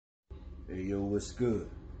Hey yo, what's good?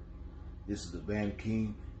 This is the Band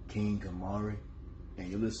King, King Kamari, and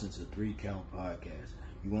you're listening to 3 Count Podcast.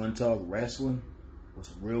 You want to talk wrestling with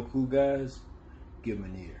some real cool guys? Give them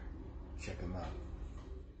an ear. Check them out.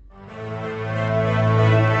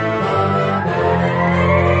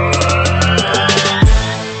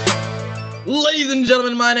 Ladies and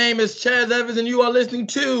gentlemen, my name is Chaz Evans, and you are listening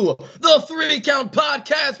to the 3 Count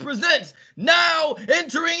Podcast presents Now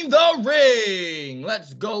Entering the Ring.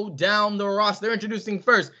 Let's go down the roster. Introducing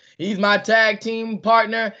first, he's my tag team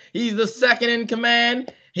partner. He's the second in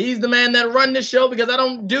command. He's the man that run the show because I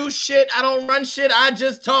don't do shit. I don't run shit. I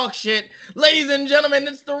just talk shit. Ladies and gentlemen,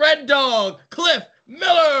 it's the Red Dog, Cliff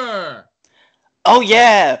Miller. Oh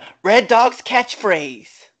yeah, Red Dog's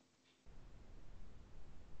catchphrase.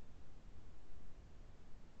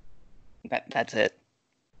 That's it.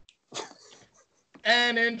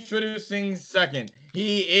 And introducing second,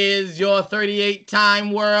 he is your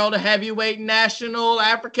 38-time world heavyweight national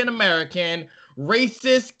African-American,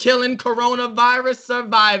 racist, killing, coronavirus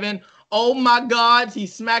surviving. Oh my God, he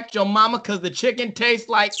smacked your mama because the chicken tastes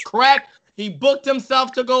like crack. He booked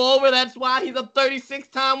himself to go over. That's why he's a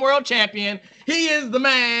 36-time world champion. He is the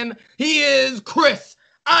man. He is Chris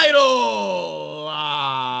Idol.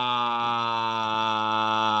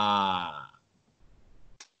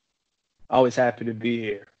 Always happy to be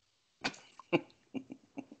here.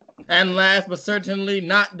 And last but certainly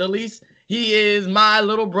not the least, he is my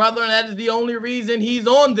little brother, and that is the only reason he's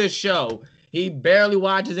on this show. He barely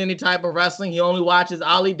watches any type of wrestling. He only watches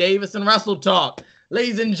Ollie Davis and Wrestle Talk.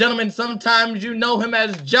 Ladies and gentlemen, sometimes you know him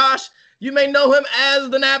as Josh. You may know him as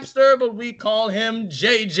the Napster, but we call him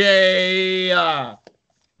JJ.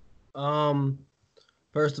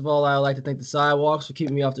 First of all, I would like to thank the sidewalks for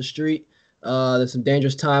keeping me off the street. There's some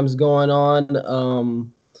dangerous times going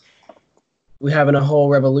on. We're having a whole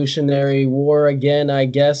revolutionary war again, I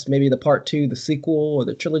guess. Maybe the part 2, the sequel, or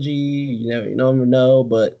the trilogy. You never know,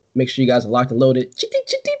 but make sure you guys are locked and loaded. Chitty,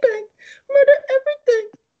 chitty, bang. Murder everything.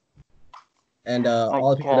 And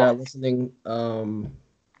all the people that are listening,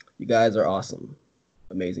 you guys are awesome.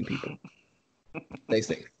 Amazing people. Stay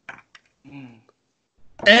safe.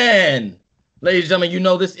 And ladies and gentlemen, you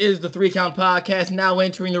know this is the 3 Count Podcast, Now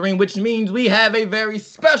Entering the Ring, which means we have a very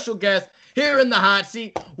special guest here in the hot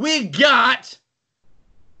seat. We got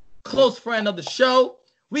close friend of the show.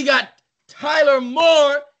 We got Tyler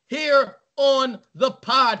Moore here on the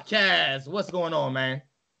podcast. What's going on, man?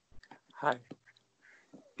 Hi.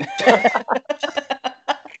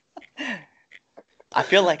 I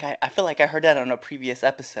feel like I heard that on a previous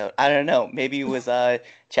episode. I don't know. Maybe it was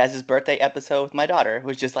Chaz's birthday episode with my daughter. It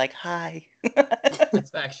was just like, hi. In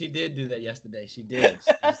fact, she did do that yesterday. She did.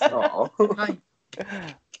 She said, hi.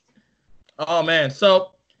 Oh, man.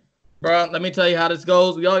 So, bro, let me tell you how this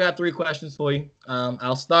goes. We all got 3 questions for you.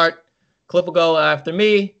 I'll start. Cliff will go after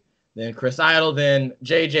me. Then Chris Idol. Then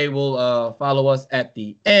JJ will follow us at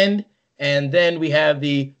the end. And then we have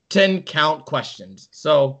the 10 count questions.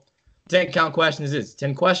 So 10 count questions is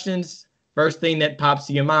 10 questions. First thing that pops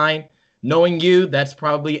to your mind. Knowing you, that's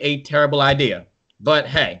probably a terrible idea. But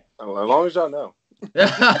hey. As long as y'all know.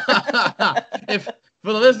 If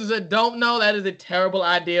for the listeners that don't know, that is a terrible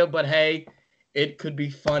idea. But hey, it could be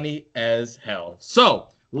funny as hell. So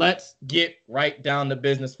let's get right down to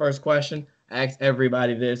business. First question. I asked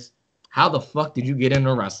everybody this. How the fuck did you get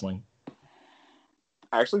into wrestling?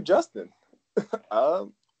 Actually, Justin.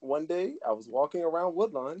 One day I was walking around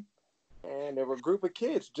Woodlawn and there were a group of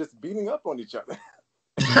kids just beating up on each other.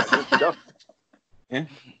 Yeah.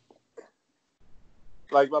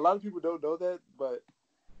 Like a lot of people don't know that, but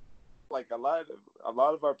like a lot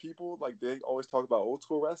of our people, like they always talk about old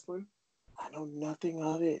school wrestling. I know nothing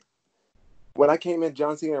of it. When I came in,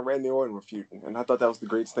 John Cena and Randy Orton were feuding, and I thought that was the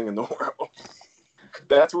greatest thing in the world.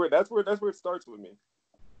 That's where it starts with me.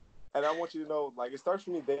 And I want you to know, like, it starts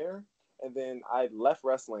for me there, and then I left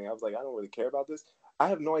wrestling. I was like, I don't really care about this. I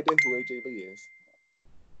have no idea who AJ Lee is.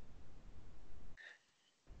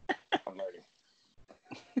 I'm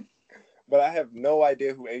learning. But I have no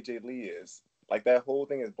idea who AJ Lee is. Like, that whole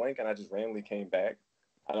thing is blank, and I just randomly came back.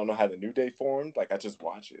 I don't know how the New Day formed. Like, I just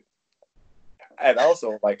watch it. And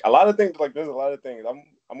also, like, a lot of things, like, there's a lot of things. I'm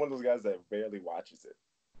one of those guys that barely watches it.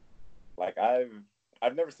 Like, I've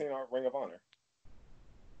never seen our Ring of Honor.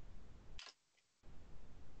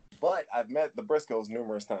 But I've met the Briscoes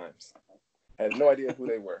numerous times. I had no idea who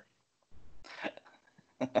they were.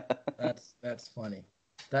 That's funny.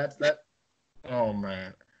 That. Oh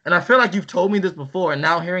man. And I feel like you've told me this before, and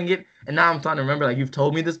now hearing it, and now I'm starting to remember, like, you've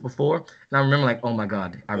told me this before, and I remember, like, oh my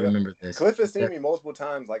God, I remember this. Cliff has seen me multiple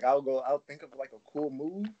times. Like, I'll think of, like, a cool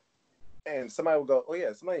move, and somebody will go, oh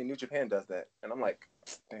yeah, somebody in New Japan does that. And I'm like,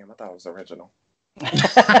 Damn, I thought it was original.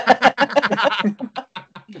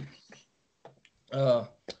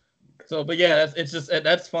 But yeah,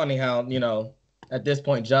 that's funny how, at this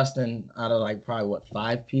point, Justin, out of like probably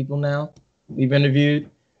 5 people now we've interviewed,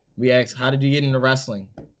 we asked, how did you get into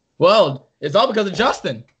wrestling? Well, it's all because of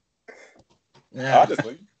Justin. Yeah.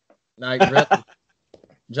 Honestly. Like, really.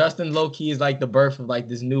 Justin low-key is like the birth of like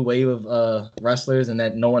this new wave of wrestlers, and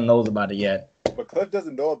that no one knows about it yet. But Cliff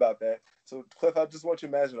doesn't know about that. So Cliff, I just want you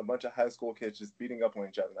to imagine a bunch of high school kids just beating up on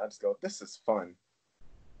each other. And I just go, this is fun.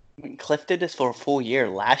 Cliff did this for a full year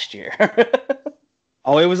last year.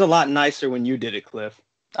 Oh, it was a lot nicer when you did it, Cliff.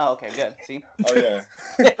 Oh, okay, good. See? Oh, yeah.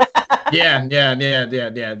 Yeah. I don't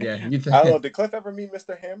know. Did Cliff ever meet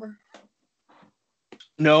Mr. Hammer?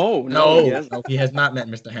 No, No, he has not met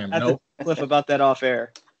Mr. Hammer. No. Cliff about that off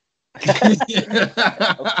air. Okay.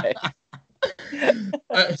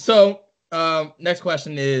 Next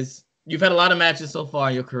question is: you've had a lot of matches so far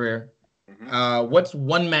in your career. Mm-hmm. What's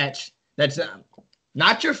one match that's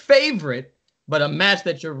not your favorite, but a match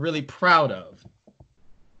that you're really proud of?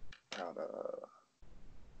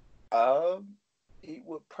 It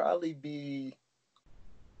would probably be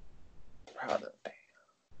proud of. Damn.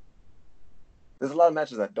 There's a lot of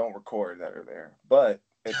matches I don't record that are there, but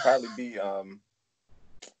it'd probably be the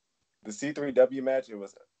C3W match. It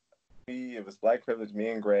was Black Privilege, me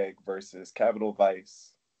and Greg versus Capital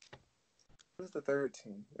Vice. Who was the third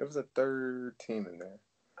team? It was a third team in there.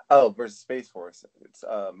 Oh, versus Space Force. It's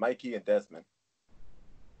Mikey and Desmond.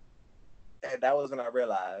 And that was when I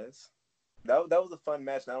realized that was a fun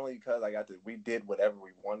match, not only because we did whatever we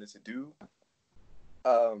wanted to do.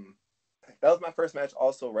 That was my first match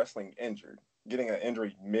also wrestling injured, getting an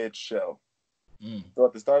injury mid-show. So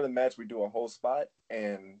at the start of the match, we do a whole spot,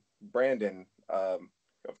 and Brandon of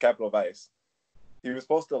Capital Vice, he was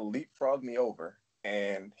supposed to leapfrog me over,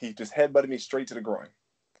 and he just headbutted me straight to the groin.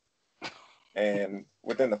 And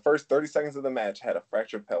within the first 30 seconds of the match, had a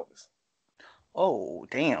fractured pelvis. Oh,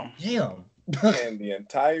 damn. And the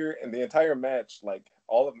entire match, like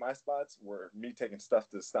all of my spots were me taking stuff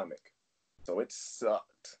to the stomach. So it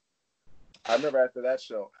sucked. I remember after that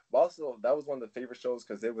show, but also that was one of the favorite shows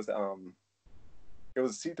because it was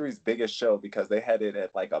C3's biggest show because they had it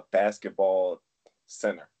at like a basketball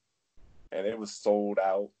center, and it was sold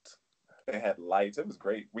out. They had lights. It was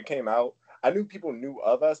great. We came out. I knew people knew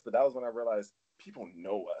of us, but that was when I realized people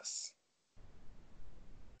know us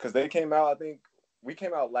because they came out. I think we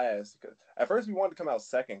came out last. At first, we wanted to come out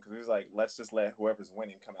second because we was like, let's just let whoever's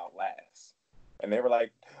winning come out last. And they were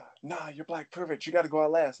like, nah, you're Black Privilege. You got to go out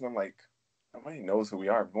last. And I'm like, nobody knows who we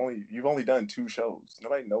are. You've only done 2 shows.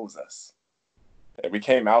 Nobody knows us. And we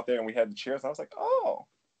came out there and we had the cheers. And I was like, oh.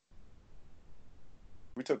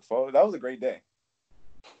 We took photos. That was a great day.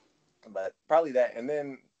 But probably that. And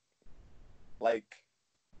then, like,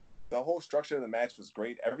 the whole structure of the match was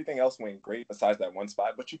great. Everything else went great besides that one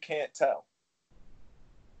spot. But you can't tell.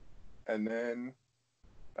 And then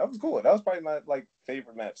that was cool. That was probably my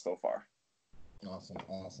favorite match so far.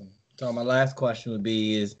 Awesome. So my last question would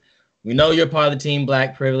be is, we know you're part of the team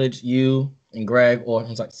Black Privilege, you and Greg, or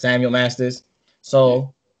Samuel Masters.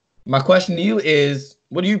 So my question to you is,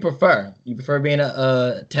 what do you prefer? You prefer being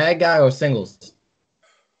a tag guy or singles?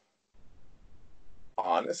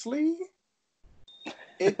 Honestly,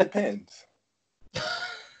 it depends.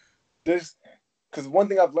 Because one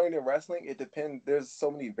thing I've learned in wrestling, it depends. There's so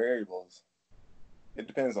many variables. It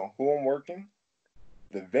depends on who I'm working,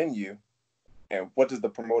 the venue, and what does the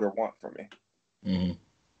promoter want from me. Mm-hmm.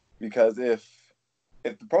 Because if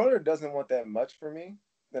the promoter doesn't want that much for me,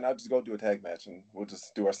 then I'll just go do a tag match and we'll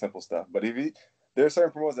just do our simple stuff. But there's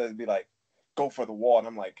certain promoters that would be like, go for the wall. And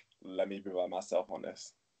I'm like, let me be by myself on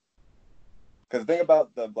this. Because the thing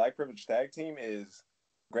about the Black Privilege tag team is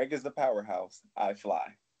Greg is the powerhouse. I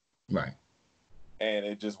fly. Right. And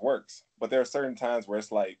it just works. But there are certain times where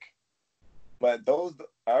it's like, but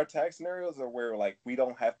our tag scenarios are where we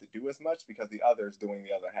don't have to do as much because the other is doing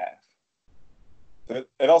the other half. So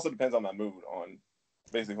it also depends on my mood on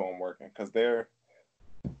basically who I'm working. Because there are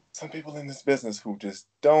some people in this business who just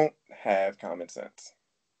don't have common sense.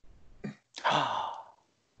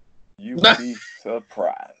 You would be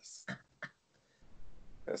surprised.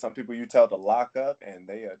 There's some people you tell to lock up and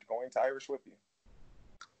they are going to Irish whip you.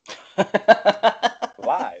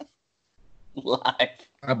 Live.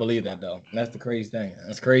 I believe that, though. That's the crazy thing.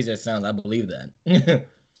 As crazy as it sounds, I believe that.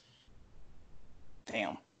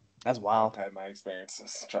 Damn. That's wild. I've had my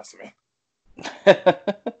experiences. Trust me.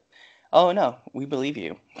 Oh, no. We believe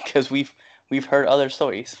you. Because we've we've heard other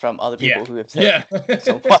stories from other people who have said Yeah.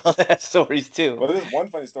 some wild ass stories too. Well, there's one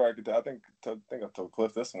funny story I could tell. I think I've told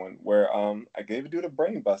Cliff this one where I gave a dude a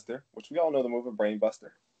brain buster, which we all know the movie Brain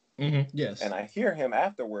Buster. Yes. And I hear him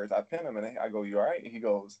afterwards. I pin him and I go, "You all right?" And he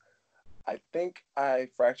goes, "I think I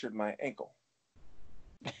fractured my ankle."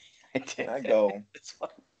 And I go,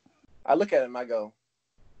 I look at him. I go,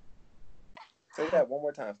 "Say that one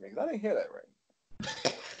more time for me, because I didn't hear that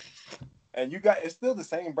right." And you got, it's still the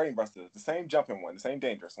same brain buster, the same jumping one, the same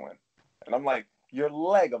dangerous one. And I'm like, "Your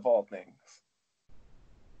leg of all things."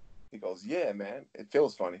 He goes, "Yeah, man, it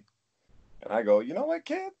feels funny." And I go, "You know what,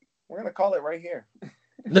 kid? We're gonna call it right here."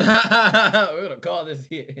 We're gonna call this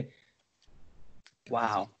here.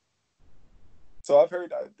 Wow. So I've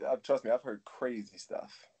heard, trust me, I've heard crazy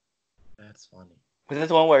stuff. That's funny. Was this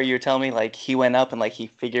the one where you were telling me like he went up and like he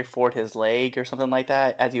figure four'd his leg or something like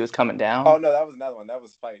that as he was coming down? Oh no, that was another one. That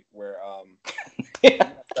was Fight, where he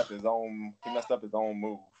messed up his own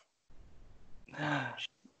move.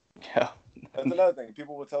 Yeah. That's another thing.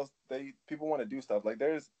 People will people want to do stuff. Like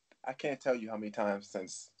I can't tell you how many times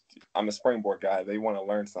since I'm a springboard guy, they want to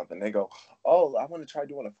learn something. They go, "Oh, I want to try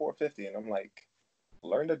doing a 450." And I'm like,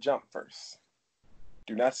 learn to jump first.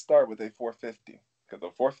 Do not start with a 450. Because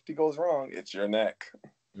if 450 goes wrong, it's your neck.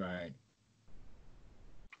 Right.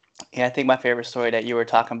 Yeah, I think my favorite story that you were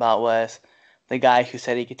talking about was the guy who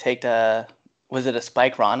said he could take was it a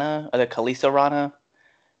Spike Rana or the Kalisto Rana?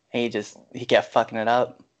 And he kept fucking it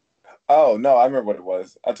up. Oh, no, I remember what it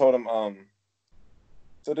was. I told him,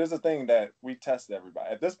 so there's a thing that we test everybody.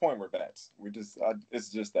 At this point, we're vets. It's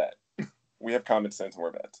just that. We have common sense and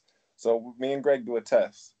we're vets. So me and Greg do a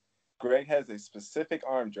test. Greg has a specific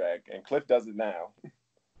arm drag, and Cliff does it now.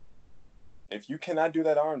 If you cannot do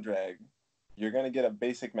that arm drag, you're going to get a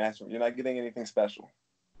basic match. You're not getting anything special.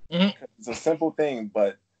 Mm-hmm. It's a simple thing,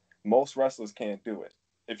 but most wrestlers can't do it.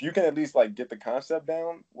 If you can at least like get the concept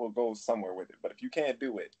down, we'll go somewhere with it. But if you can't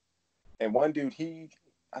do it, and one dude,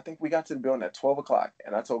 I think we got to the building at 12 o'clock,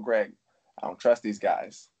 and I told Greg, I don't trust these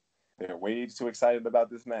guys. They're way too excited about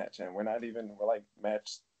this match, and we're like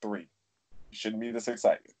match 3. You shouldn't be this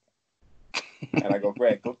excited. And I go,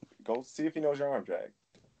 Greg, go see if he knows your arm drag.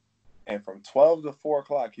 And from 12 to 4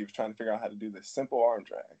 o'clock, he was trying to figure out how to do this simple arm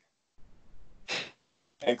drag.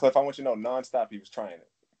 And Cliff, I want you to know, nonstop, he was trying it.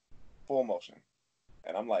 Full motion.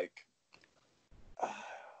 And I'm like,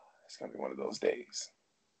 it's going to be one of those days.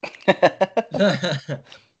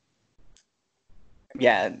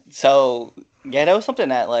 Yeah. So, yeah, that was something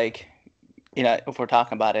that, like, you know, if we're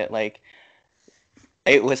talking about it, like,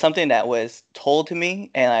 it was something that was told to me,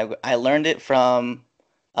 and I learned it from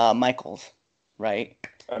Michaels, right?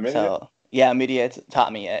 Amelia? So, yeah, Amelia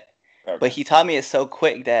taught me it. Okay. But he taught me it so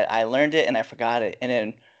quick that I learned it and I forgot it. And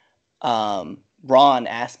then Ron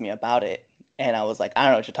asked me about it, and I was like, I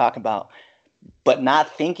don't know what you're talking about. But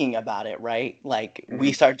not thinking about it, right? Like,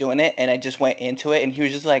 we start doing it, and I just went into it, and he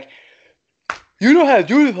was just like, "You know how to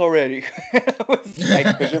do this already." I was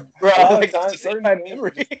like, bro, a lot like, of times, it's in certain my moves are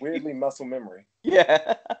memory. just weirdly muscle memory.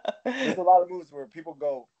 Yeah. There's a lot of moves where people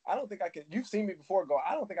go, I don't think I can. You've seen me before go,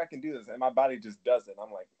 I don't think I can do this. And my body just does it.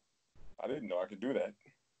 I'm like, I didn't know I could do that.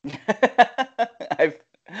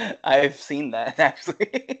 I've seen that,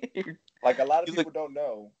 actually. Like, a lot of people don't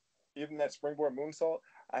know, even that springboard moonsault,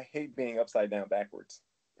 I hate being upside down backwards.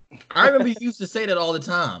 I remember you used to say that all the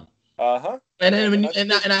time. Uh-huh. And then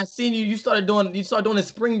when I seen you started doing this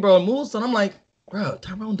springboard moves, and I'm like, bro,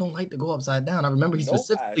 Tyrone don't like to go upside down. I remember he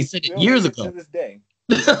specifically said it years ago. To this day.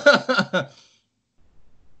 Oh,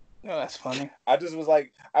 that's funny. I was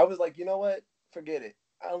like, you know what? Forget it.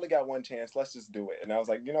 I only got one chance. Let's just do it. And I was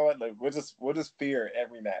like, you know what? Like, we'll just fear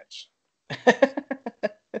every match.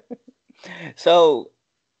 So,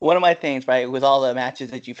 one of my things, right, with all the matches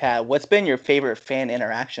that you've had, what's been your favorite fan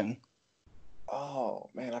interaction? Oh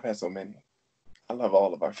man, I've had so many. I love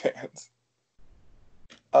all of our fans.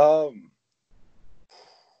 I'm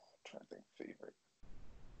trying to think favorite.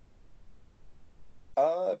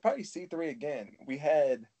 Probably C3 again.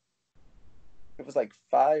 It was like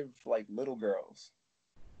 5 like little girls.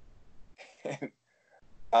 And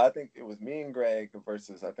I think it was me and Greg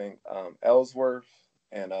versus I think Ellsworth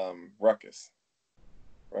and Ruckus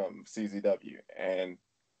from CZW. And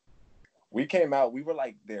we came out, we were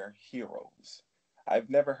like their heroes. I've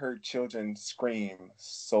never heard children scream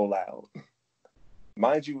so loud.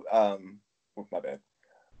 Mind you, my bad.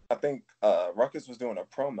 I think Ruckus was doing a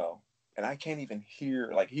promo, and I can't even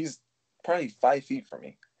hear, like, he's probably 5 feet from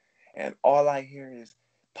me. And all I hear is,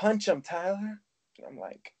 "Punch him, Tyler." And I'm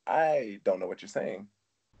like, I don't know what you're saying.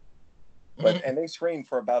 And they screamed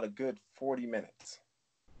for about a good 40 minutes.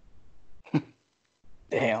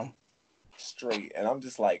 Damn. Straight. And I'm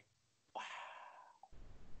just like, wow.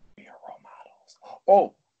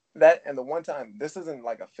 Oh, that and the one time, this isn't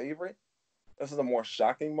like a favorite. This is a more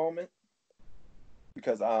shocking moment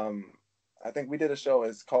because I think we did a show.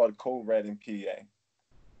 It's called Code Red in PA,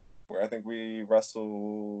 where I think we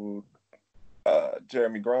wrestled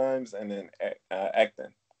Jeremy Grimes and then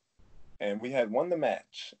Acton, and we had won the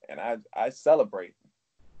match. And I celebrate,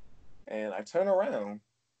 and I turn around,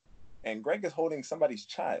 and Greg is holding somebody's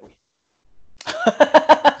child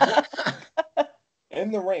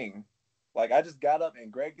in the ring. Like, I just got up, and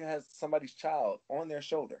Greg has somebody's child on their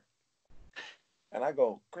shoulder. And I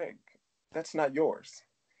go, Greg, that's not yours.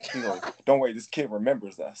 He goes, don't worry, this kid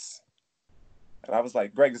remembers us. And I was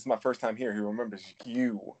like, Greg, this is my first time here. He remembers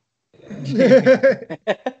you. And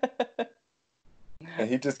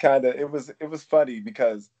he just kind of, it was funny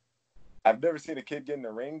because I've never seen a kid get in the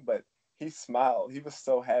ring, but he smiled. He was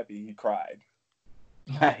so happy he cried.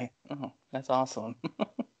 Right. Oh, that's awesome.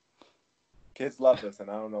 Kids loved us, and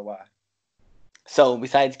I don't know why. So,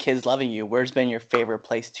 besides kids loving you, where's been your favorite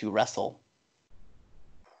place to wrestle?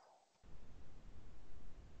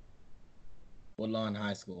 Woodlawn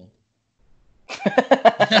High School. Yeah,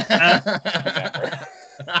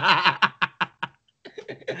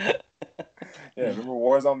 remember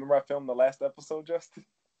Warzone? Remember I filmed the last episode, Justin?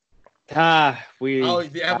 Oh,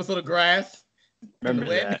 the episode of Grass. remember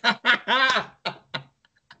that.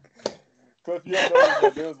 Cliff, you don't know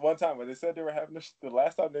that there was one time when they said they were having the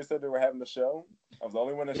last time they said they were having the show, I was the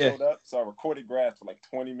only one that showed up, so I recorded Grass for like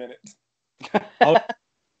 20 minutes.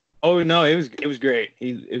 Oh no, it was great.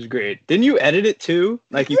 It was great. Didn't you edit it too?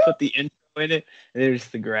 Like you put the intro in it, and there's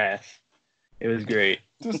the grass. It was great.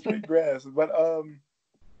 Just straight Grass. But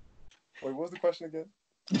wait, what was the question again?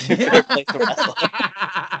 Your favorite place to wrestle.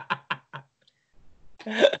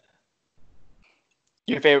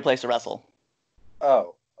 Your favorite place to wrestle.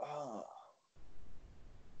 Oh,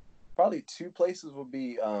 probably two places would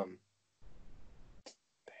be damn,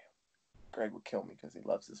 Greg would kill me because he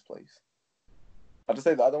loves this place. I'll just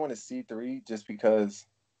say the other one is C3 just because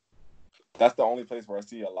that's the only place where I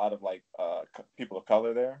see a lot of like people of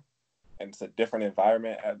color there, and it's a different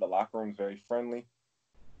environment. The locker room is very friendly,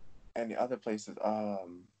 and the other place is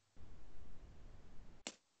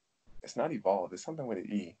it's not Evolve. It's something with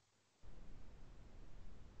an E.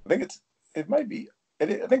 I think it might be. I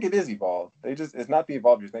think it is Evolve. It's not the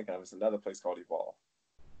Evolve you're thinking of. It's another place called Evolve.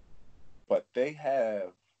 But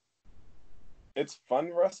it's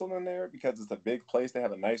fun wrestling there because it's a big place. They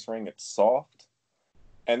have a nice ring. It's soft.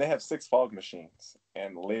 And they have 6 fog machines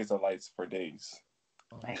and laser lights for days.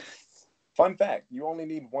 Nice. Fun fact, you only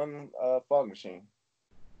need 1 fog machine.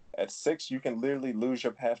 At 6, you can literally lose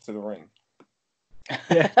your path to the ring.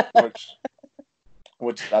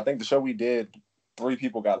 Which I think the show we did, 3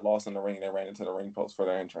 people got lost in the ring. They ran into the ring post for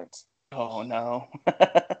their entrance. Oh, no.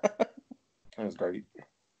 It was great.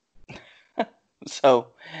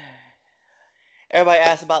 So, everybody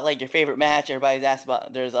asks about like your favorite match. Everybody's asked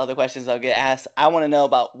about. There's other questions I'll get asked. I want to know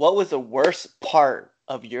about what was the worst part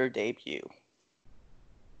of your debut.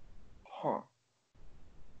 Huh.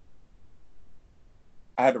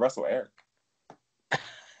 I had to wrestle Eric.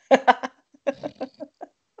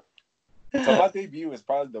 So my debut is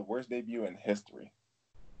probably the worst debut in history.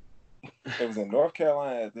 It was in North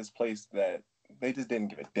Carolina at this place that they just didn't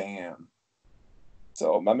give a damn.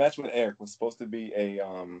 So my match with Eric was supposed to be a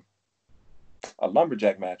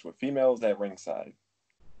lumberjack match with females at ringside.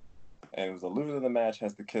 And it was the loser of the match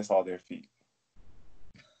has to kiss all their feet.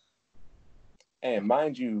 And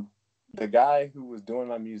mind you, the guy who was doing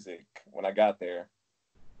my music when I got there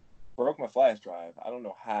broke my flash drive. I don't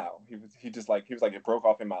know how. He was like it broke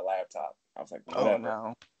off in my laptop. I was like, whatever.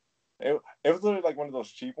 Oh, no. It was literally like one of those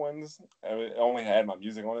cheap ones. It only had my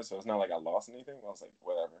music on it, so it's not like I lost anything. I was like,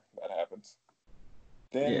 whatever, that happens.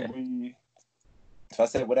 Then so I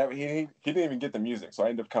said whatever. He didn't even get the music, so I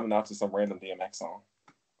ended up coming out to some random DMX song.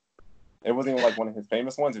 It wasn't even like one of his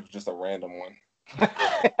famous ones. It was just a random one.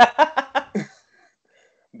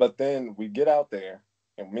 But then we get out there,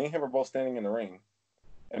 and me and him are both standing in the ring.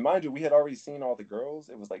 And mind you, we had already seen all the girls.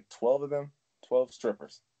 It was like 12 of them, 12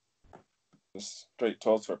 strippers. Just straight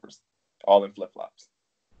 12 strippers, all in flip-flops.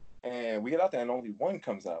 And we get out there, and only one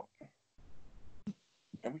comes out.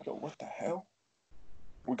 And we go, what the hell?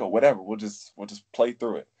 We go, whatever. We'll just play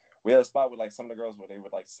through it. We had a spot with like some of the girls where they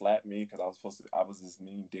would like slap me because I was this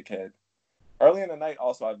mean dickhead. Early in the night,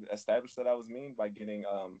 also I established that I was mean by getting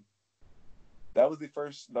that was the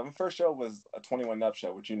first show was a 21 Up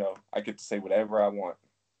show, which I get to say whatever I want.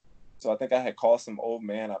 So I think I had called some old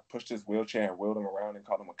man. I pushed his wheelchair and wheeled him around and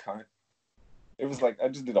called him a cunt. It was like I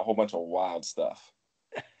just did a whole bunch of wild stuff.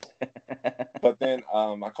 But then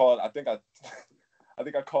I think I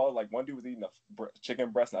think I called like one dude was eating a chicken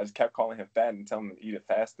breast, and I just kept calling him fat and telling him to eat it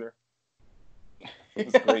faster.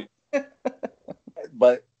 It was great.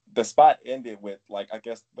 But the spot ended with like I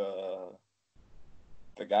guess the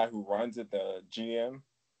guy who runs it, the GM,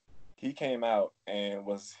 he came out and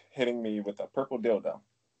was hitting me with a purple dildo,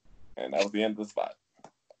 and that was the end of the spot.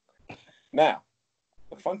 Now,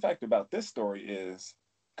 the fun fact about this story is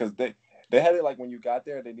because they had it like when you got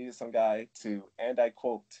there, they needed some guy to, and I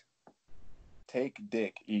quote, take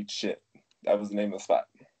dick, eat shit. That was the name of the spot.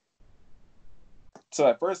 So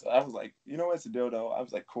at first I was like, you know what, it's a dildo. I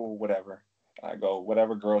was like, cool, whatever. I go,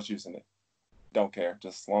 whatever, girl's using it. Don't care,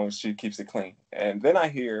 just as long as she keeps it clean. And then I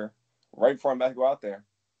hear, right before I'm about to go out there,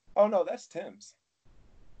 oh no, that's Tim's.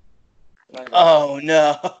 Go, oh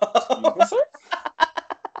no. Excuse me, sir?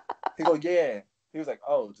 He go, yeah. He was like,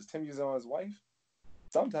 oh, does Tim use it on his wife?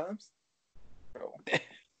 Sometimes. Go,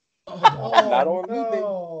 not on me,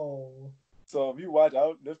 baby. So if you watch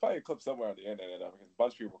out, there's probably a clip somewhere on the internet because a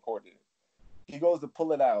bunch of people recorded it. He goes to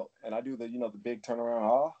pull it out, and I do the big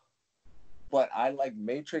turnaround, but I like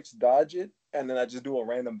Matrix dodge it, and then I just do a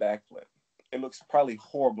random backflip. It looks probably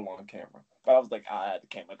horrible on camera, but I was like, I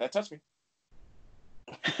can't let that touch me.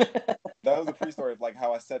 That was a pre-story of like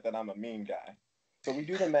how I said that I'm a mean guy. So we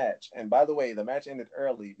do the match, and by the way, the match ended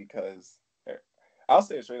early because I'll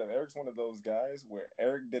say it straight up. Eric's one of those guys where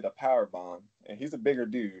Eric did a power bomb, and he's a bigger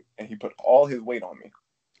dude, and he put all his weight on me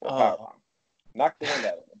for a power bomb. Knocked the wind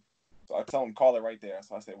out of him. So I tell him, call it right there.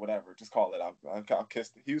 So I say, whatever, just call it. I'll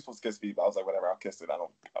kiss it. He was supposed to kiss me, but I was like, whatever, I'll kiss it. I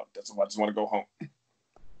just want to go home.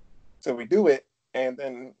 So we do it, and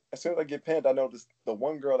then as soon as I get pinned, I notice the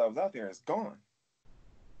one girl that was out there is gone.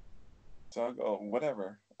 So I go,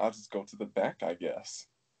 whatever, I'll just go to the back, I guess.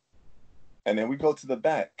 And then we go to the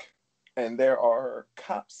back, and there are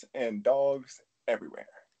cops and dogs everywhere.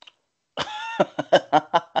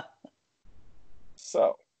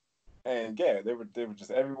 So, and yeah, they were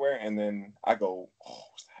just everywhere. And then I go, oh,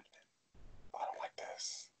 what's happening? I don't like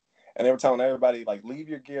this. And they were telling everybody, like, leave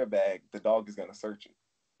your gear bag. The dog is gonna search it.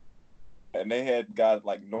 And they had got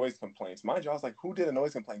like noise complaints. Mind you, I was like, who did a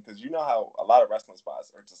noise complaint? Because you know how a lot of wrestling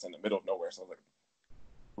spots are just in the middle of nowhere. So I was like,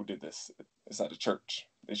 who did this? It's not a church.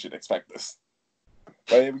 They should expect this.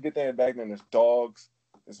 But we get there back then, there's dogs.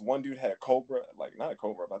 This one dude had a cobra, like not a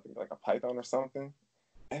cobra, but I think like a python or something.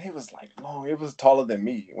 And it was like long. It was taller than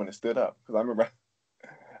me when it stood up. Because I remember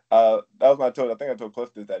that was my I think I told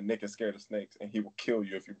Cliff that Nick is scared of snakes and he will kill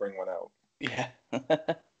you if you bring one out. Yeah.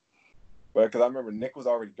 But because I remember Nick was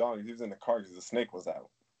already gone. He was in the car because the snake was out.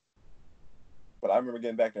 But I remember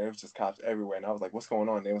getting back there, it was just cops everywhere. And I was like, what's going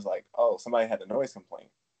on? And they was like, oh, somebody had a noise complaint.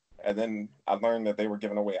 And then I learned that they were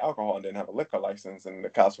giving away alcohol and didn't have a liquor license. And the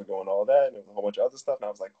cops were doing all that. And there was a whole bunch of other stuff. And I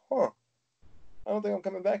was like, I don't think I'm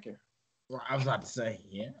coming back here. Well, I was about to say,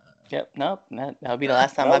 yeah. Yep, nope. That'll be the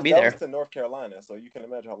last time I'll be there. That was to North Carolina. So you can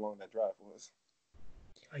imagine how long that drive was.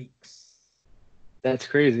 Yikes. That's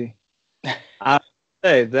crazy. I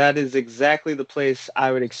say that is exactly the place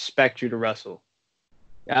I would expect you to wrestle.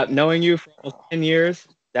 Knowing you for almost 10 years,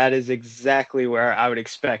 that is exactly where I would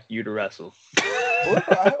expect you to wrestle. Well,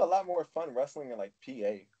 I have a lot more fun wrestling in like PA.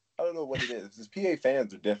 I don't know what it is. Just PA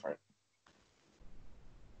fans are different.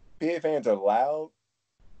 PA fans are loud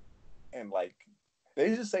and like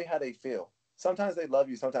they just say how they feel. Sometimes they love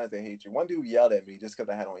you, sometimes they hate you. One dude yelled at me just because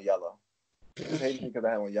I had on yellow. He just hated me because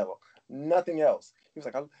I had on yellow. Nothing else. He was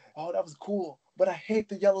like, oh, that was cool, but I hate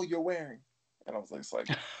the yellow you're wearing. And I was like,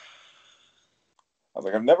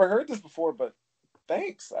 I've never heard this before, but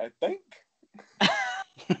thanks, I think.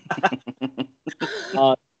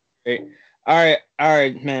 Great. All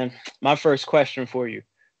right, man. My first question for you.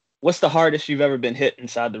 What's the hardest you've ever been hit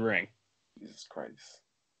inside the ring? Jesus Christ.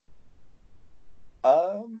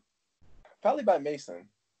 Probably by Mason.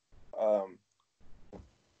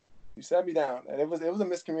 He sat me down, and it was a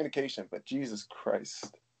miscommunication, but Jesus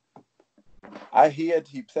Christ.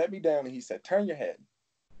 He sat me down and he said, turn your head.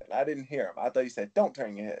 And I didn't hear him. I thought he said, don't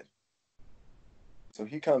turn your head. So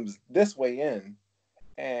he comes this way in,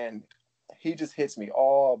 and he just hits me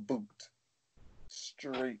all boot.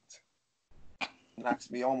 Straight. Knocks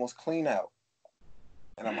me almost clean out.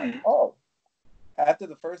 And I'm like, oh. After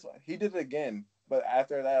the first one, he did it again. But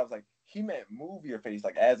after that, I was like, he meant move your face,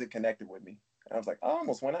 like as it connected with me. And I was like, I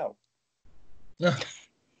almost went out.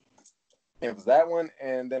 It was that one,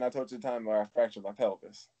 and then I told you the time where I fractured my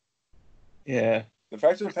pelvis. Yeah. The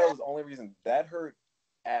fracture of the pelvis was the only reason that hurt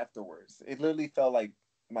afterwards. It literally felt like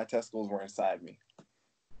my testicles were inside me.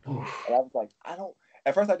 Oof. And I was like,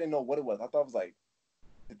 at first I didn't know what it was. I thought it was like,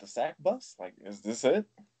 did the sack bust? Like, is this it?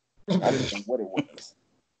 I didn't know what it was.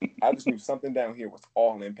 I just knew something down here was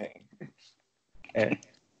all in pain. Yeah.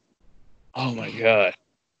 Oh my god,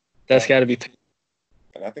 that's got to be.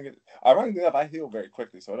 And I think ironically enough, I healed very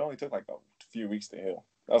quickly, so it only took like a few weeks to heal.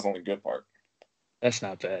 That was the only good part. That's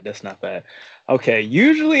not bad. That's not bad. Okay,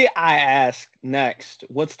 usually I ask next,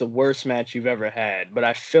 what's the worst match you've ever had? But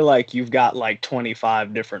I feel like you've got like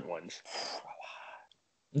 25 different ones.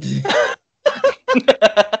 Is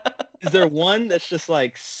there one that's just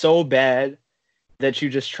like so bad that you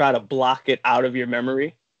just try to block it out of your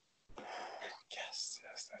memory? Yes,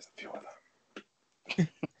 there's a few of them.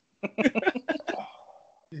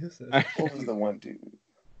 What was the one, dude?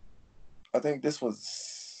 I think this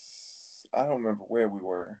was. I don't remember where we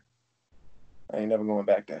were. I ain't never going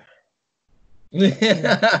back there.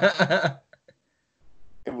 It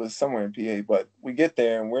was somewhere in PA, but we get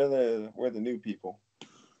there and we're the new people.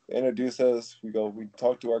 They introduce us. We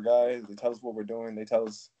talk to our guys. They tell us what we're doing. They tell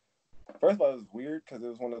us. First of all, it was weird because it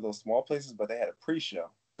was one of those small places, but they had a pre-show,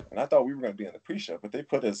 and I thought we were going to be in the pre-show, but they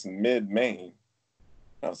put us mid-main.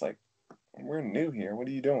 I was like, "We're new here. What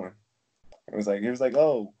are you doing?" He was like,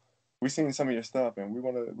 "Oh, we've seen some of your stuff, and we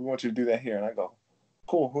want you to do that here." And I go,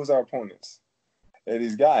 "Cool. Who's our opponents?" And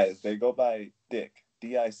these guys, they go by Dick,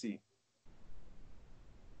 D-I-C.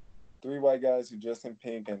 3 white guys who dress in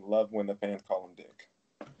pink and love when the fans call him Dick.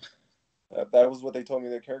 That was what they told me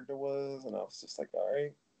their character was, and I was just like, all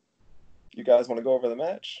right, you guys want to go over the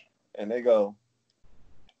match? And they go,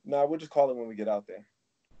 nah, we'll just call it when we get out there.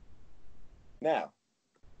 Now,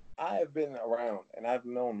 I have been around, and I've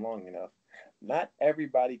known long enough, not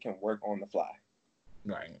everybody can work on the fly.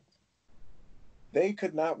 Right. They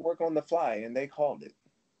could not work on the fly, and they called it.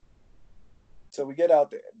 So we get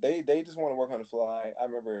out there. They just want to work on the fly. I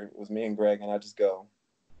remember it was me and Greg, and I just go.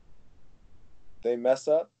 They mess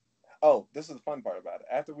up. Oh, this is the fun part about it.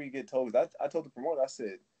 After we get told, I told the promoter, I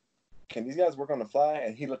said, can these guys work on the fly?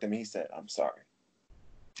 And he looked at me, he said, I'm sorry.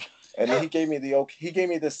 And then he gave me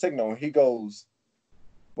the signal, and he goes,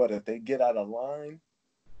 but if they get out of line,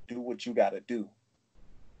 do what you got to do.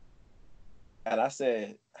 And I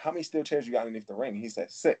said, how many steel chairs you got underneath the ring? He said,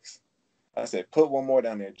 6. I said, put one more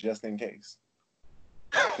down there just in case.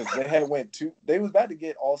 Because they was about to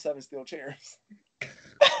get all 7 steel chairs.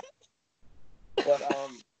 But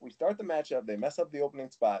we start the match up. They mess up the opening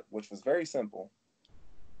spot, which was very simple.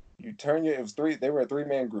 You turn it was 3, they were a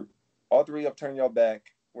 3-man group. All 3 up turn your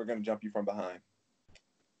back. We're going to jump you from behind.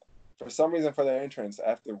 For some reason, for their entrance,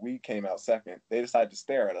 after we came out second, they decided to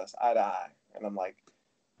stare at us eye to eye. And I'm like,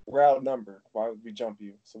 we're outnumbered. Why would we jump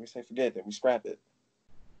you? So we say, forget it. We scrap it.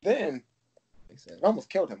 Then I almost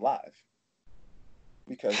killed him live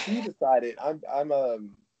because he decided I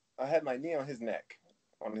had my knee on his neck,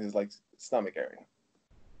 on his like stomach area,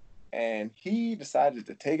 and he decided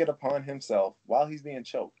to take it upon himself while he's being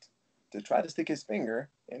choked to try to stick his finger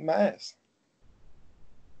in my ass,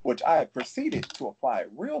 which I proceeded to apply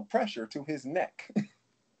real pressure to his neck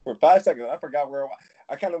for 5 seconds. I forgot where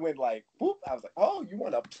I kind of went like, whoop. I was like, oh, you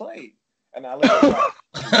want to play? And I let it go.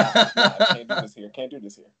 I can't do this here. Can't do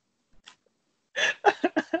this here.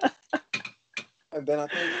 And then I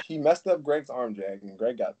think he messed up Greg's arm drag, and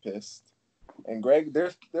Greg got pissed. And Greg,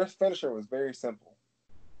 their finisher was very simple.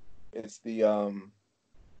 It's the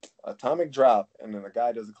atomic drop, and then the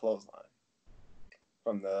guy does a clothesline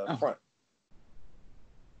from the front.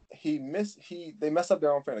 They mess up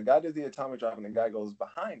their own friend. The guy does the atomic drop, and the guy goes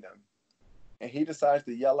behind him, and he decides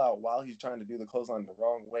to yell out while he's trying to do the clothesline the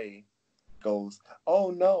wrong way. Goes,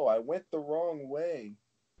 oh no, I went the wrong way.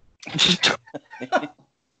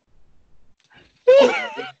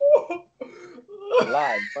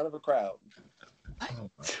 Live in front of a crowd. Oh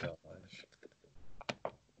my gosh.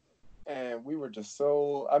 And we were just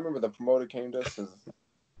so. I remember the promoter came to us because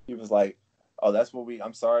he was like, "Oh, that's what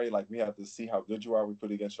I'm sorry. Like we have to see how good you are. We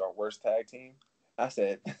put against our worst tag team." I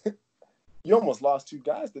said, "You almost lost 2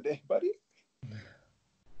 guys today, buddy."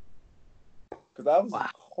 Because I was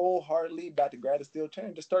wholeheartedly about to grab a steel chair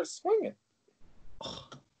and just start swinging.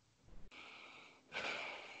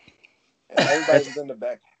 And everybody was in the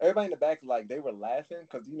back. Everybody in the back, like, they were laughing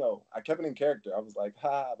because, I kept it in character. I was like,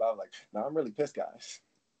 ha. But I was like, no, I'm really pissed, guys.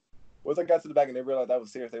 Once I got to the back and they realized I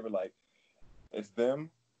was serious, they were like, it's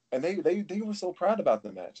them. And they were so proud about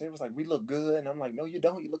the match. They was like, we look good. And I'm like, no, you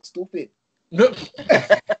don't. You look stupid. And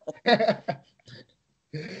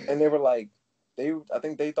they were like, I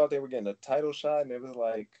think they thought they were getting a title shot. And it was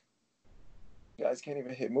like, you guys can't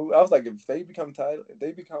even hit move. I was like, if they become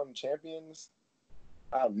champions,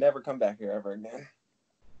 I'll never come back here ever again.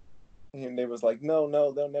 And they was like, no,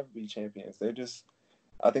 they'll never be champions.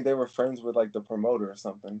 I think they were friends with like the promoter or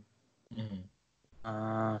something.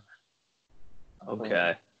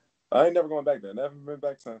 Okay. I ain't never going back there. Never been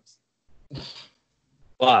back since.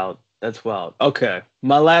 Wow. That's wild. Okay,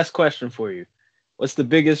 my last question for you: what's the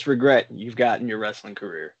biggest regret you've got in your wrestling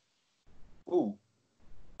career? Ooh.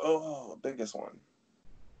 Oh, biggest one.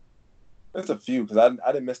 There's a few because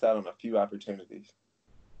I didn't miss out on a few opportunities.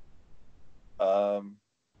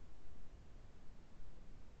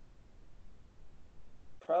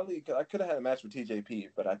 Probably I could have had a match with TJP,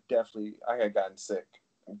 but I had gotten sick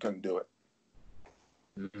and couldn't do it.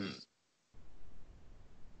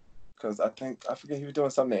 Because I forget he was doing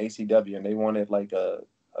something at ACW and they wanted like a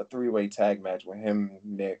 3-way tag match with him,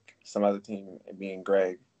 Nick, some other team, and me and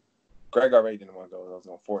Greg. Greg already didn't want to go. I was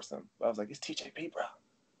gonna force him. But I was like, it's TJP, bro.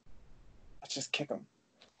 Let's just kick him.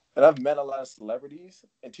 And I've met a lot of celebrities,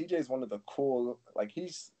 and TJ's one of the cool. Like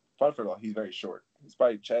he's first of all, he's very short. He's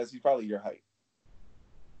probably Chaz. He's probably your height.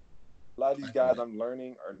 A lot of these guys I'm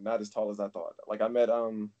learning are not as tall as I thought. Like I met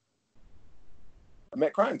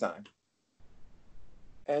Crime Time,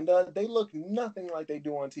 and they look nothing like they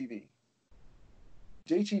do on TV.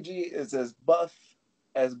 JTG is as buff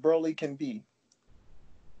as Broly can be.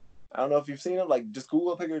 I don't know if you've seen him. Like just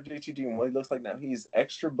Google a picture of JTG and what he looks like now. He's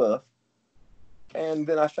extra buff. And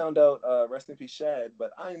then I found out, rest in peace, Shad,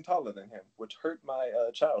 but I am taller than him, which hurt my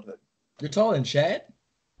childhood. You're taller than Shad?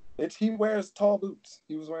 He wears tall boots.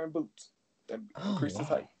 He was wearing boots that increased his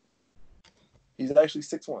height. He's actually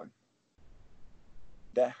 6'1".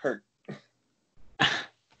 That hurt.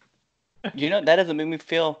 You know, that doesn't make me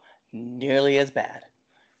feel nearly as bad.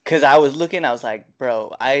 Because I was looking, I was like,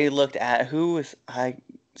 bro, I looked at who was I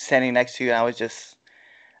standing next to, and I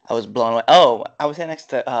was blown away. Oh, I was standing next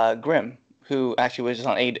to Grim, who actually was just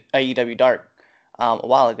on AEW Dark a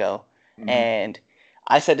while ago. Mm-hmm. And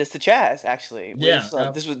I said this to Chaz, actually.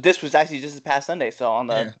 Yeah. This was actually just this past Sunday, so on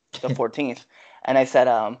the 14th. And I said,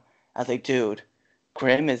 I was like, dude,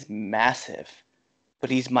 Grim is massive, but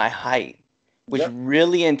he's my height, which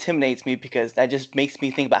really intimidates me because that just makes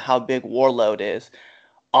me think about how big Warlord is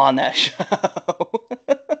on that show.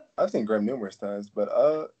 I've seen Grim numerous times, but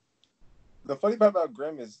the funny part about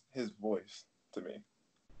Grim is his voice to me.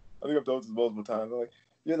 I think I've told this multiple times. I'm like,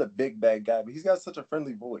 you're the big bad guy, but he's got such a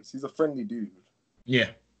friendly voice. He's a friendly dude.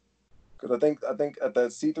 Yeah. Because I think at the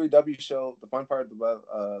C3W show, the fun part about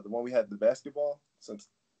the one we had the basketball, since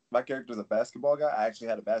my character's a basketball guy, I actually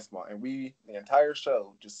had a basketball, and the entire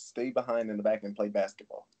show just stayed behind in the back and played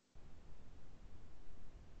basketball.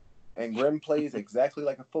 And Grim plays exactly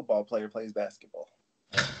like a football player plays basketball.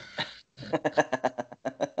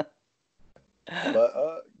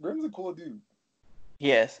 But Grim's a cool dude.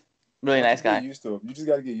 Yes. Really nice guy. Get used to him. You just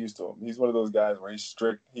got to get used to him. He's one of those guys where he's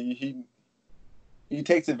strict. He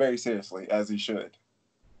takes it very seriously, as he should.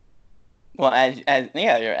 Well,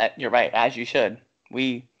 you're right. As you should.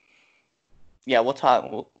 We'll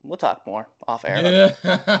talk more off air.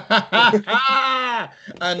 Yeah.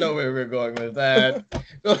 I know where we're going with that.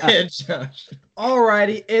 Go ahead, Josh.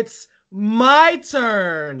 Alrighty, it's my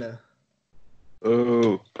turn.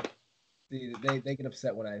 Ooh. See, they get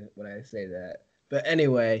upset when I say that. But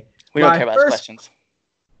anyway, we don't care about questions.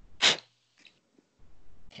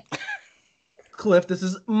 Cliff, this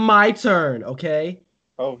is my turn, okay?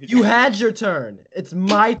 Oh, you had your turn. It's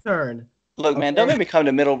my turn. Look, man, don't make me come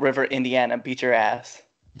to Middle River, Indiana, and beat your ass.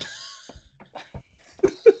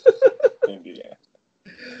 Indiana.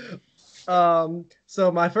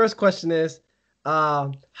 So my first question is,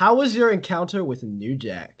 how was your encounter with New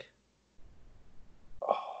Jack?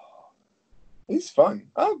 He's fun.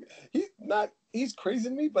 He's crazy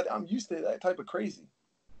to me, but I'm used to that type of crazy.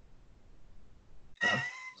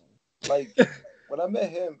 Like when I met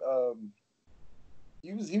him,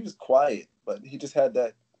 he was quiet, but he just had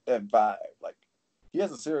that vibe. Like he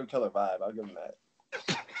has a serial killer vibe. I'll give him that.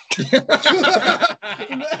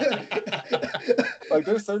 Like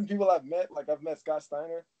there's certain people I've met. Like I've met Scott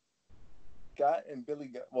Steiner, Scott and Billy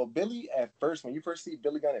Gunn. Well, Billy at first, when you first see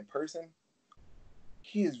Billy Gunn in person,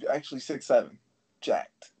 he is actually 6'7",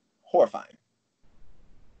 jacked, horrifying.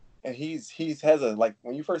 And he has a, like,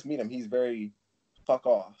 when you first meet him, he's very fuck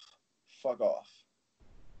off.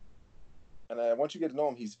 And once you get to know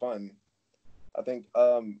him, he's fun. I think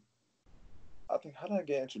how did I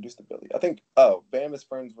get introduced to Billy? I think Bam is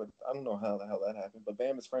friends with, I don't know how the hell that happened, but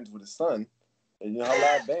Bam is friends with his son. And you know how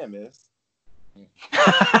loud Bam is.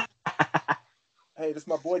 Hey, this is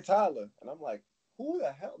my boy Tyler. And I'm like, who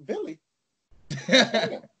the hell? Billy?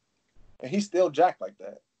 And he's still jacked like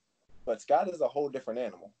that. But Scott is a whole different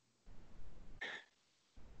animal.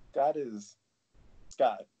 Scott is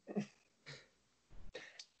Scott.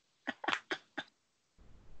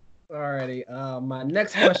 Alrighty. My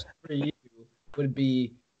next question for you would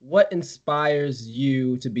be, what inspires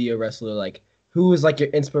you to be a wrestler? Like, who is like your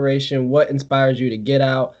inspiration? What inspires you to get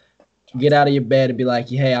out? get out of your bed and be like,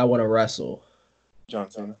 hey, I want to wrestle? John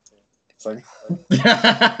Cena. It's like,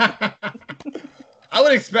 I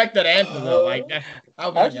would expect that answer though. Like that. I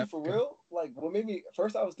would be actually, like, for real, like what made me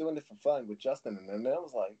first, I was doing it for fun with Justin, and then I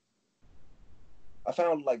was like, I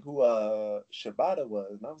found like who Shibata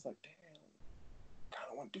was, and I was like, damn, I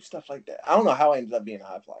kind of want to do stuff like that. I don't know how I ended up being a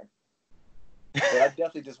high flyer, but I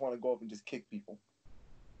definitely just want to go up and just kick people.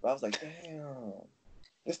 But I was like, damn,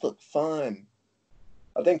 this looked fun.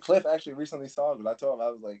 I think Cliff actually recently saw it, but I told him,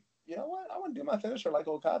 I was like, you know what? I want to do my finisher like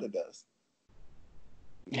Okada does.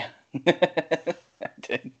 Yeah. I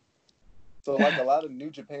did. So like a lot of New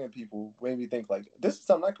Japan people made me think like, this is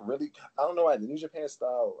something I could really, I don't know why the New Japan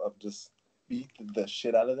style of just beat the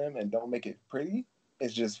shit out of them and don't make it pretty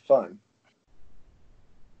is just fun.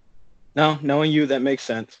 No, knowing you, that makes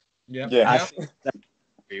sense. yeah.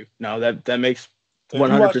 Yeah. No, that makes If you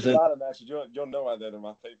watch a 100%. lot of matches, you'll know why they're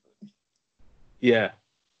my favorite. Yeah.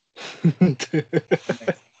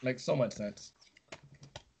 Makes so much sense.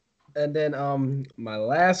 And then my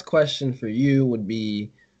last question for you would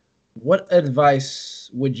be, what advice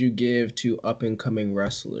would you give to up and coming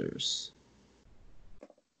wrestlers?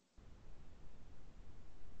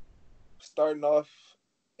 Starting off,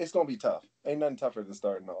 it's gonna be tough. Ain't nothing tougher than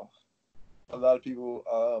starting off. A lot of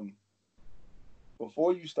people,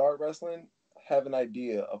 before you start wrestling, have an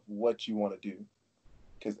idea of what you want to do,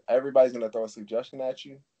 because everybody's gonna throw a suggestion at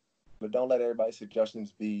you, but don't let everybody's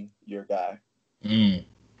suggestions be your guy.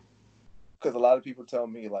 Because a lot of people tell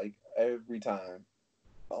me like every time,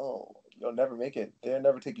 oh, you'll never make it. They'll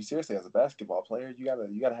never take you seriously as a basketball player. You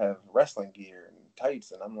gotta have wrestling gear and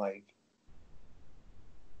tights, and I'm like,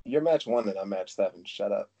 you're match 1 and I'm match 7.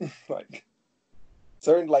 Shut up. Like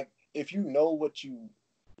certain, like if you know what you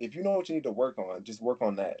need to work on, just work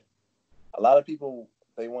on that. A lot of people,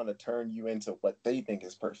 they want to turn you into what they think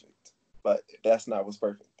is perfect, but that's not what's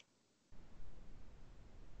perfect.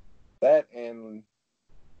 That, and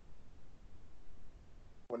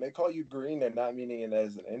when they call you green, they're not meaning it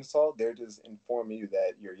as an insult. They're just informing you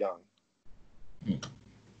that you're young.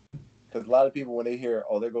 Because a lot of people, when they hear,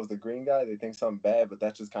 oh, there goes the green guy, they think something bad, but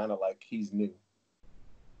that's just kind of like he's new.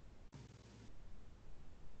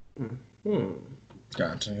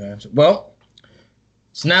 Gotcha. Well,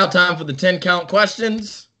 it's now time for the 10 count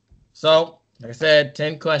questions. So, like I said,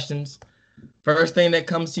 10 questions. First thing that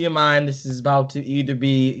comes to your mind, this is about to either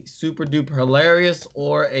be super duper hilarious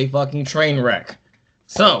or a fucking train wreck.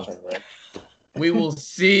 So, we will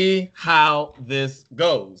see how this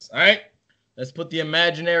goes. All right? Let's put the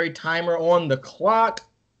imaginary timer on the clock.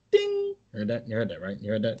 Ding. You heard that, right?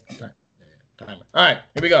 You heard that? Timer. All right,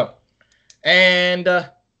 here we go. And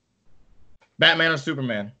Batman or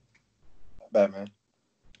Superman? Batman.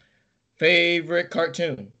 Favorite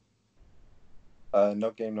cartoon?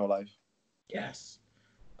 No Game, No Life. Yes.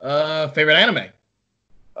 Favorite anime?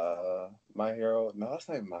 My Hero. No, that's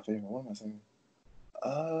not even my favorite. What am I saying?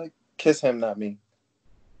 Kiss Him, Not Me.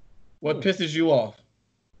 What pisses you off?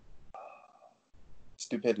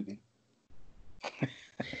 Stupidity.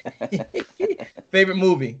 Favorite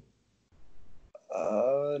movie?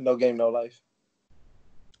 No Game, No Life.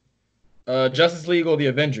 Justice League or the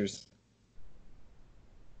Avengers?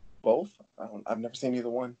 Both. I've never seen either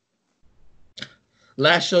one.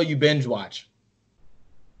 Last show you binge watch?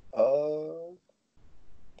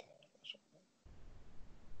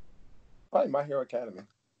 Probably My Hero Academy.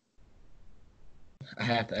 I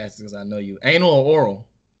have to ask because I know you. Anal or oral?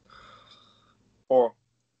 Or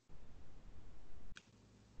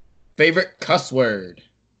Favorite cuss word?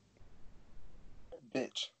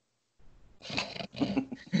 bitch.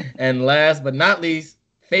 And last but not least,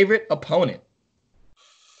 favorite opponent?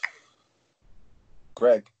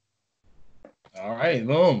 Greg. All right,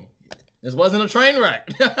 boom. This wasn't a train wreck.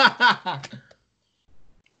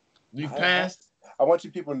 You passed. I want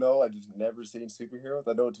you people to know I've just never seen superheroes.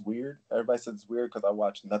 I know it's weird. Everybody says it's weird because I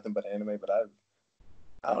watch nothing but anime, but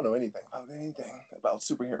I don't know anything about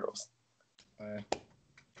superheroes. I've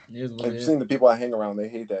seen the people I hang around, they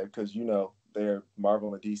hate that because, they're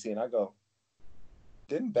Marvel and DC, and I go,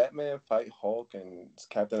 didn't Batman fight Hulk and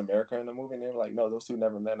Captain America in the movie? And they were like, no, those two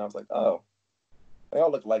never met. And I was like, oh, they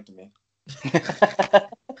all look alike to me.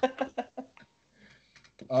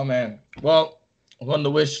 Oh, man. Well, I wanted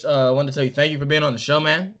to tell you thank you for being on the show,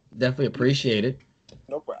 man. Definitely appreciate it.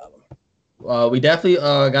 No problem. We definitely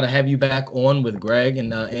got to have you back on with Greg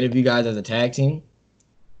and interview you guys as a tag team.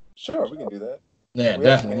 Sure, we can do that. Yeah, we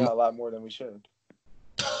definitely. Hang out a lot more than we should.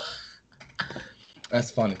 That's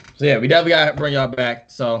funny. So, yeah, we definitely got to bring y'all back.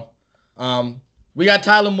 So, we got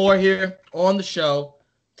Tyler Moore here on the show.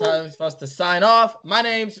 Time for us to sign off. My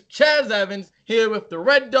name's Chaz Evans, here with the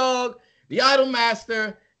Red Dog, the Idol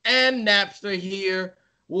Master, and Napster here.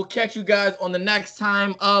 We'll catch you guys on the next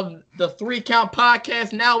time of the 3 Count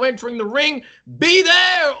Podcast. Now entering the ring. Be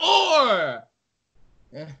there or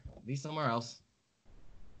be somewhere else.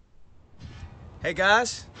 Hey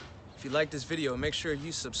guys, if you like this video, make sure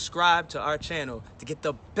you subscribe to our channel to get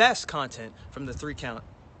the best content from the 3 Count.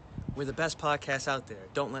 We're the best podcast out there.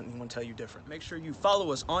 Don't let anyone tell you different. Make sure you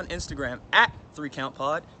follow us on Instagram at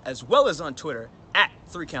 3CountPod, as well as on Twitter at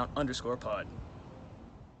 3Count_pod.